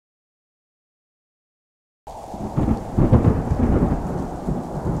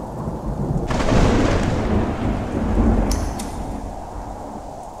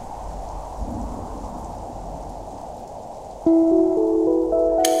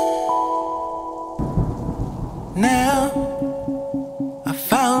Now I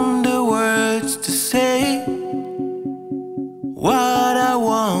found the words to say what I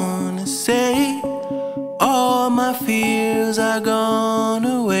wanna say. All my fears are gone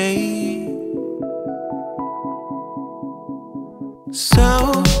away.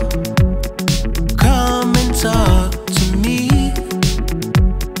 So come and talk to me.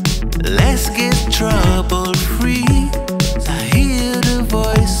 Let's get trouble free. I hear the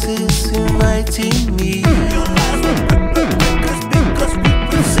voices inviting me.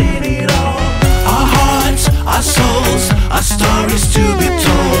 Our hearts, our souls, our stories to be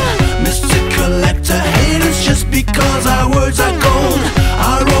told. Mr. Collector, haters just because our words are gold.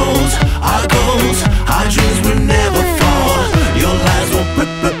 Our roles, our goals, our dreams will never fall. Your lies won't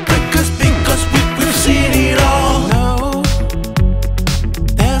break us because we've seen it all. No,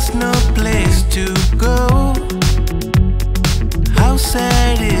 there's no place to go. How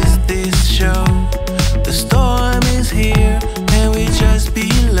sad is this show? The storm is here and we just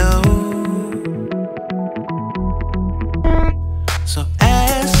below. So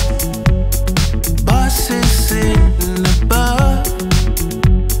as bosses sitting above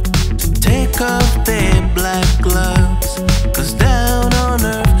to take off their black gloves, 'cause down on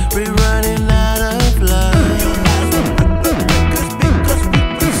earth we're running out of love. Because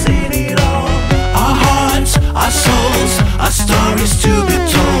we've seen it all. Our hearts, our souls, our stories to be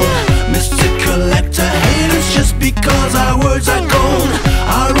told. Mr. Collector, haters just because our words are gold.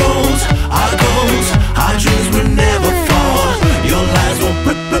 Our roles, our goals, our dreams will never fall. Your lies won't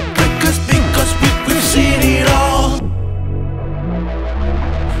break us because we've seen it all.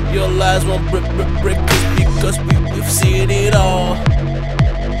 Your lies won't break us because we've seen it all.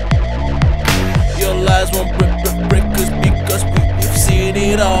 Your lies won't break us because we've seen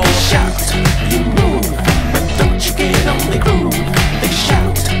it all. They shout, you move, but don't you get on the groove. They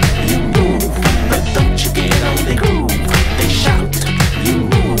shout, you move, but don't you get on the groove. They shout, you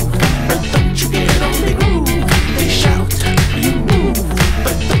move, but don't you get on the groove. They shout, you move,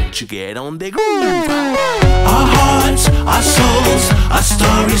 but don't you get on the groove.